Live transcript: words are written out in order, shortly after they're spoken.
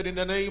In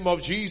the name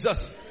of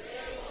Jesus,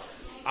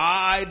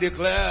 I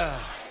declare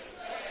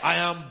I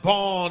am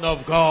born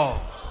of God.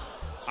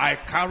 I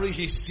carry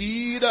his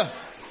seed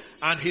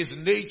and his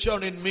nature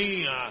in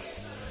me.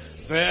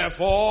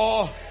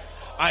 Therefore,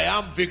 I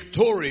am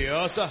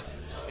victorious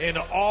in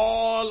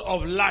all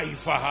of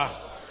life.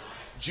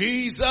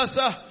 Jesus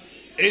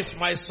is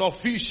my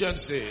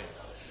sufficiency,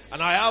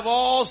 and I have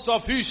all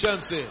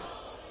sufficiency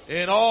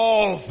in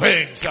all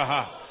things.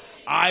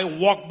 I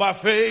walk by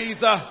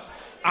faith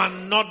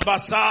and not by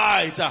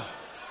sight.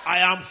 I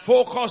am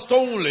focused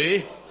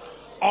only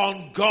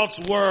on God's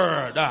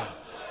word.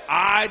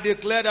 I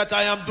declare that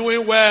I am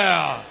doing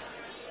well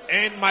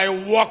in my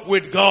walk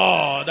with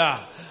God.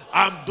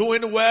 I'm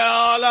doing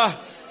well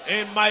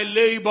in my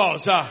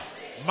labors,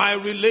 my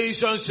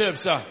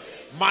relationships,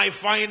 my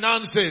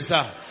finances,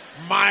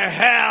 my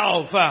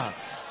health. I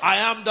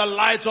am the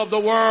light of the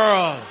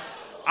world.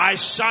 I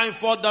shine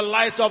forth the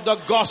light of the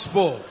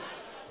gospel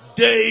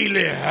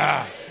daily.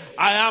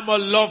 I am a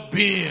love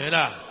being.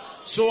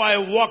 So I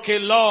walk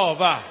in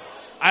love.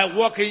 I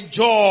walk in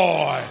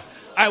joy.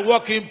 I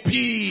walk in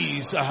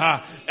peace.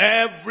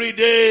 Every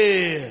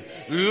day.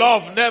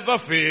 Love never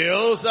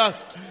fails.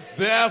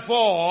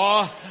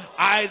 Therefore,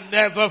 I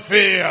never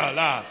fail.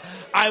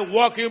 I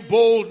walk in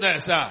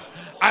boldness.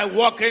 I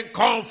walk in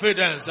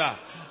confidence.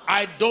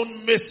 I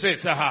don't miss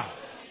it.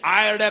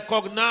 I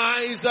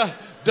recognize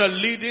the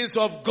leadings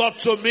of God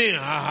to me.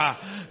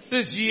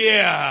 This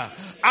year,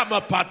 I'm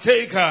a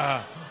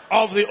partaker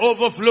of the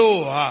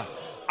overflow.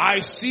 I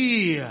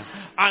see and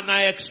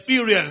I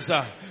experience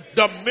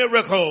the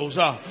miracles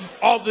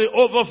of the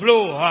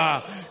overflow.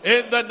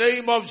 In the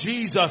name of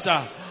Jesus,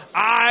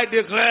 I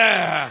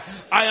declare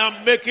I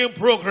am making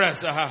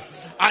progress.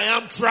 I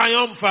am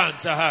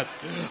triumphant. I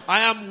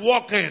am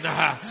walking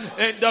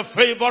in the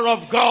favor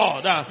of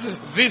God.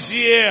 This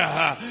year,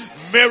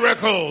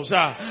 miracles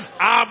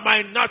are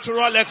my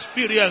natural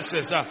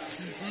experiences.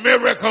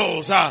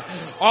 Miracles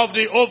of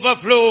the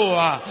overflow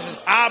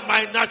are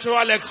my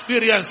natural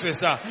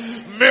experiences.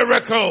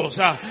 Miracles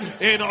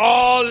in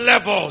all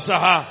levels,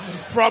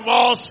 from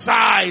all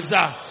sides,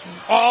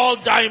 all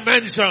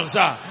dimensions.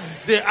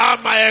 They are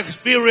my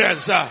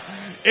experience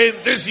in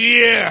this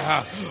year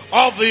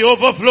of the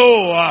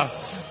overflow.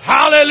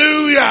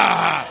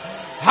 Hallelujah!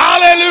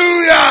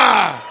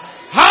 Hallelujah!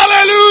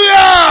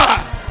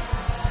 Hallelujah!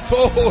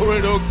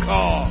 Glory to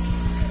God.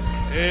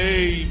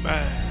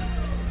 Amen.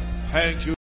 Thank you.